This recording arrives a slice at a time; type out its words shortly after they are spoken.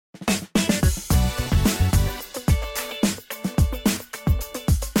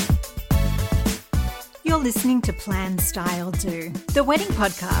listening to Plan, Style, Do, the wedding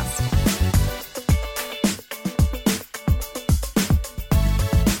podcast.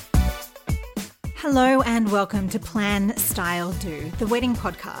 Hello and welcome to Plan, Style, Do, the wedding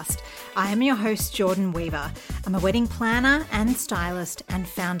podcast. I am your host, Jordan Weaver. I'm a wedding planner and stylist and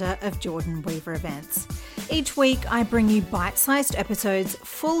founder of Jordan Weaver Events. Each week, I bring you bite-sized episodes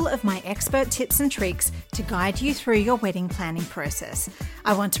full of my expert tips and tricks to guide you through your wedding planning process.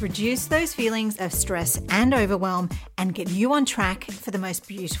 I want to reduce those feelings of stress and overwhelm and get you on track for the most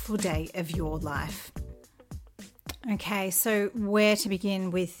beautiful day of your life. Okay, so where to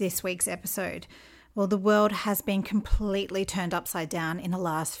begin with this week's episode? Well, the world has been completely turned upside down in the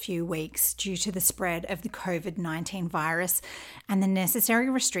last few weeks due to the spread of the COVID-19 virus and the necessary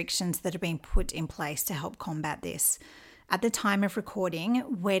restrictions that have been put in place to help combat this. At the time of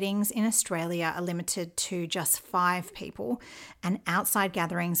recording, weddings in Australia are limited to just 5 people, and outside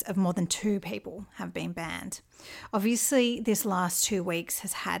gatherings of more than 2 people have been banned. Obviously, this last 2 weeks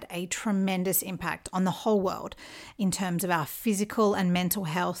has had a tremendous impact on the whole world in terms of our physical and mental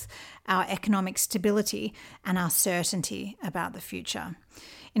health, our economic stability, and our certainty about the future.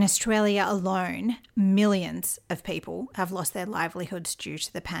 In Australia alone, millions of people have lost their livelihoods due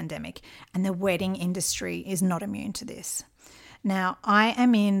to the pandemic, and the wedding industry is not immune to this. Now, I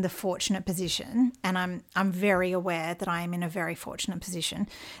am in the fortunate position, and I'm very aware that I am in a very fortunate position,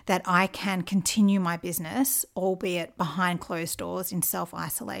 that I can continue my business, albeit behind closed doors in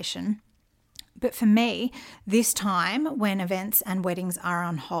self-isolation. But for me, this time when events and weddings are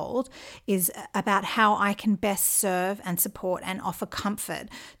on hold is about how I can best serve and support and offer comfort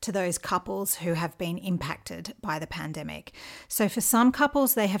to those couples who have been impacted by the pandemic. So for some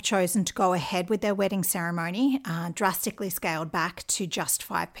couples, they have chosen to go ahead with their wedding ceremony, drastically scaled back to just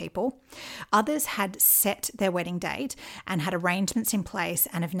 5 people. Others had set their wedding date and had arrangements in place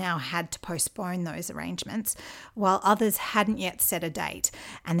and have now had to postpone those arrangements, while others hadn't yet set a date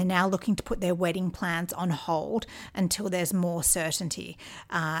and they're now looking to put their wedding plans on hold until there's more certainty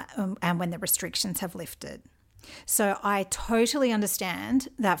and when the restrictions have lifted. So I totally understand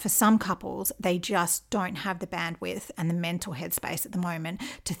that for some couples, they just don't have the bandwidth and the mental headspace at the moment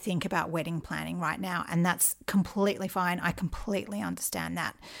to think about wedding planning right now. And that's completely fine. I completely understand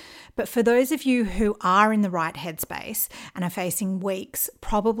that. But for those of you who are in the right headspace and are facing weeks,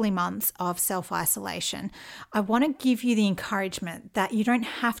 probably months of self-isolation, I want to give you the encouragement that you don't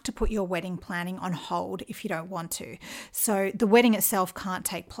have to put your wedding planning on hold if you don't want to. So the wedding itself can't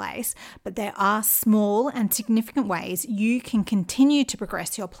take place, but there are small and significant ways you can continue to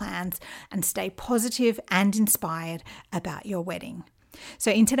progress your plans and stay positive and inspired about your wedding. So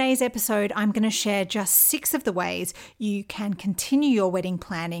in today's episode, I'm going to share just 6 of the ways you can continue your wedding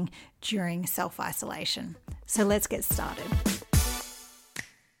planning during self-isolation. So let's get started.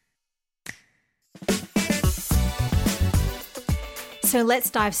 So let's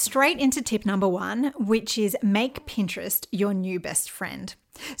dive straight into tip number 1, which is make Pinterest your new best friend.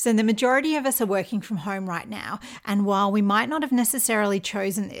 So the majority of us are working from home right now, and while we might not have necessarily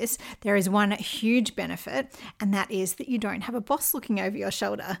chosen this, there is one huge benefit, and that is that you don't have a boss looking over your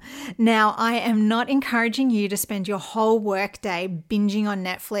shoulder. Now, I am not encouraging you to spend your whole work day binging on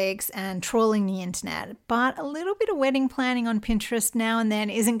Netflix and trawling the internet, but a little bit of wedding planning on Pinterest now and then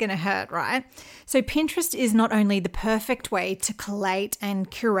isn't going to hurt, right? So Pinterest is not only the perfect way to collate and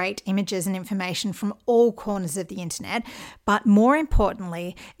curate images and information from all corners of the internet, but more importantly,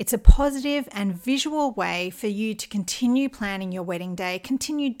 it's a positive and visual way for you to continue planning your wedding day,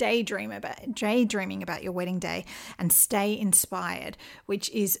 continue daydreaming about your wedding day, and stay inspired, which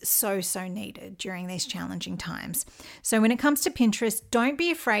is so needed during these challenging times. So when it comes to Pinterest, don't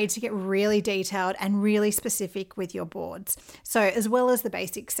be afraid to get really detailed and really specific with your boards. So as well as the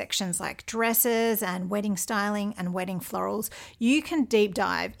basic sections like dresses and wedding styling and wedding florals, you can deep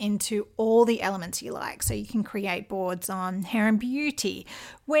dive into all the elements you like. So you can create boards on hair and beauty,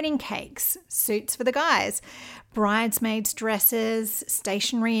 wedding cakes, suits for the guys, bridesmaids' dresses,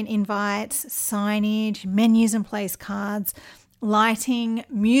 stationery and invites, signage, menus and place cards, lighting,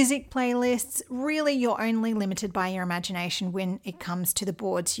 music playlists. Really, you're only limited by your imagination when it comes to the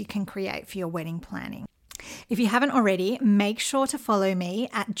boards you can create for your wedding planning. If you haven't already, make sure to follow me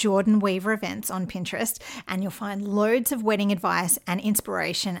at Jordan Weaver Events on Pinterest, and you'll find loads of wedding advice and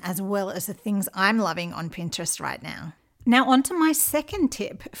inspiration, as well as the things I'm loving on Pinterest right now. Now on to my second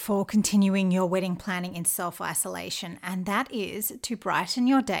tip for continuing your wedding planning in self-isolation, and that is to brighten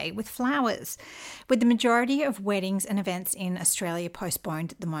your day with flowers. With the majority of weddings and events in Australia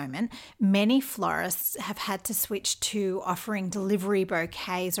postponed at the moment, many florists have had to switch to offering delivery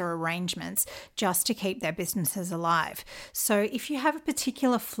bouquets or arrangements just to keep their businesses alive. So if you have a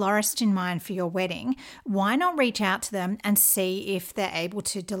particular florist in mind for your wedding, why not reach out to them and see if they're able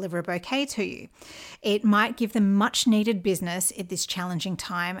to deliver a bouquet to you? It might give them much needed business at this challenging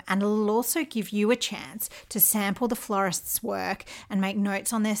time, and it'll also give you a chance to sample the florist's work and make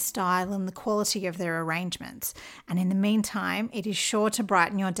notes on their style and the quality of their arrangements. And in the meantime, it is sure to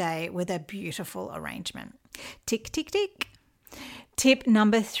brighten your day with a beautiful arrangement. Tick, tick, tick. Tip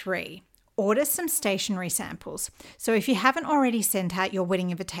number 3. Order some stationery samples. So if you haven't already sent out your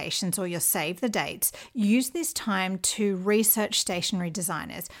wedding invitations or your save the dates, use this time to research stationery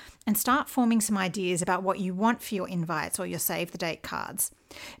designers and start forming some ideas about what you want for your invites or your save the date cards.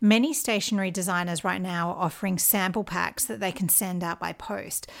 Many stationery designers right now are offering sample packs that they can send out by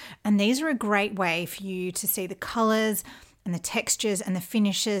post. And these are a great way for you to see the colors and the textures and the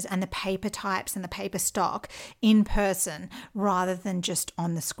finishes and the paper types and the paper stock in person rather than just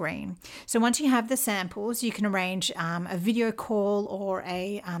on the screen. So once you have the samples, you can arrange a video call or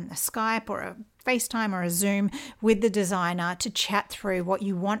a Skype or a FaceTime or a Zoom with the designer to chat through what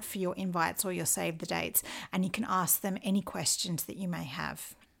you want for your invites or your save the dates, and you can ask them any questions that you may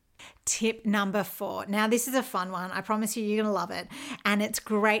have. Tip number 4. Now, this is a fun one. I promise you're going to love it. And it's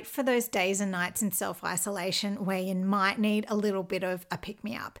great for those days and nights in self-isolation where you might need a little bit of a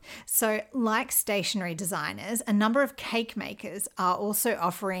pick-me-up. So like stationery designers, a number of cake makers are also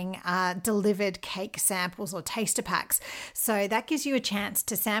offering delivered cake samples or taster packs. So that gives you a chance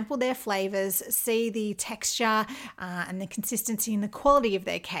to sample their flavors, see the texture and the consistency and the quality of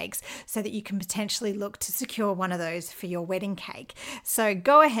their cakes so that you can potentially look to secure one of those for your wedding cake. So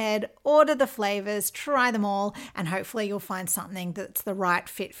go ahead, order the flavors, try them all, and hopefully you'll find something that's the right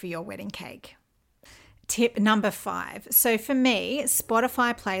fit for your wedding cake. Tip number 5. So for me,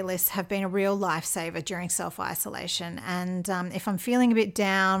 Spotify playlists have been a real lifesaver during self-isolation. And if I'm feeling a bit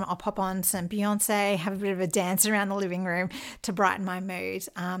down, I'll pop on some Beyonce, have a bit of a dance around the living room to brighten my mood.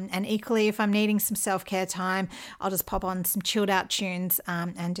 And equally, if I'm needing some self-care time, I'll just pop on some chilled out tunes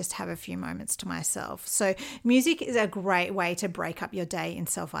and just have a few moments to myself. So music is a great way to break up your day in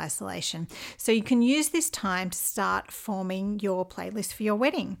self-isolation. So you can use this time to start forming your playlist for your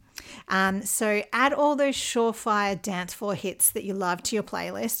wedding. So add all those surefire dance floor hits that you love to your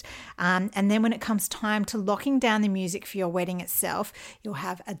playlist. And then when it comes time to locking down the music for your wedding itself, you'll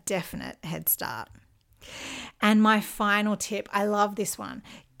have a definite head start. And my final tip, I love this one.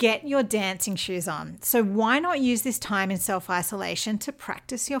 Get your dancing shoes on. So why not use this time in self-isolation to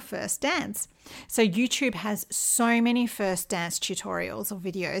practice your first dance? So YouTube has so many first dance tutorials or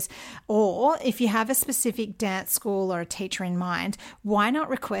videos, or if you have a specific dance school or a teacher in mind, why not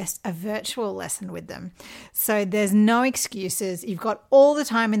request a virtual lesson with them? So there's no excuses. You've got all the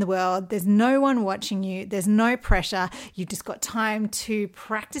time in the world. There's no one watching you. There's no pressure. You've just got time to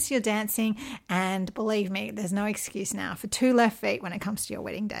practice your dancing, and believe me, there's no excuse now for 2 left feet when it comes to your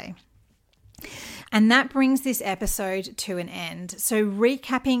wedding day. And that brings this episode to an end. So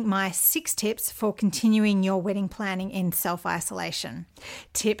recapping my 6 tips for continuing your wedding planning in self-isolation.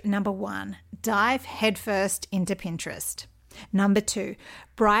 Tip number 1, dive headfirst into Pinterest. Number 2,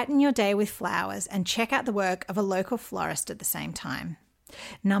 brighten your day with flowers and check out the work of a local florist at the same time.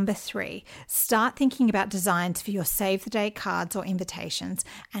 Number 3, start thinking about designs for your save the date cards or invitations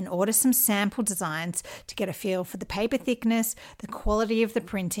and order some sample designs to get a feel for the paper thickness, the quality of the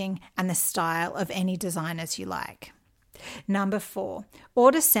printing, and the style of any designers you like. Number 4,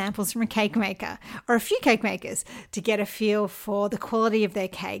 order samples from a cake maker or a few cake makers to get a feel for the quality of their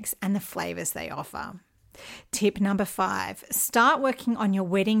cakes and the flavors they offer. Tip number 5, start working on your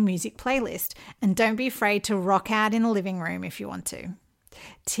wedding music playlist and don't be afraid to rock out in the living room if you want to.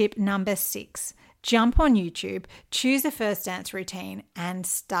 Tip number 6, jump on YouTube, choose a first dance routine and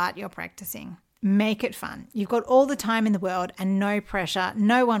start your practicing. Make it fun. You've got all the time in the world and no pressure,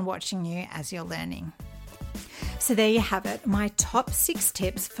 no one watching you as you're learning. So there you have it, my top 6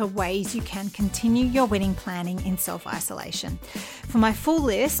 tips for ways you can continue your wedding planning in self-isolation. For my full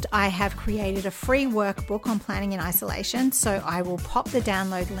list, I have created a free workbook on planning in isolation, so I will pop the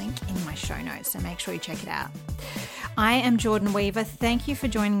download link in my show notes, so make sure you check it out. I am Jordan Weaver. Thank you for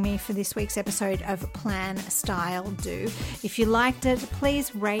joining me for this week's episode of Plan, Style, Do. If you liked it,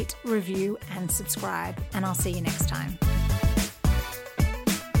 please rate, review, and subscribe, and I'll see you next time.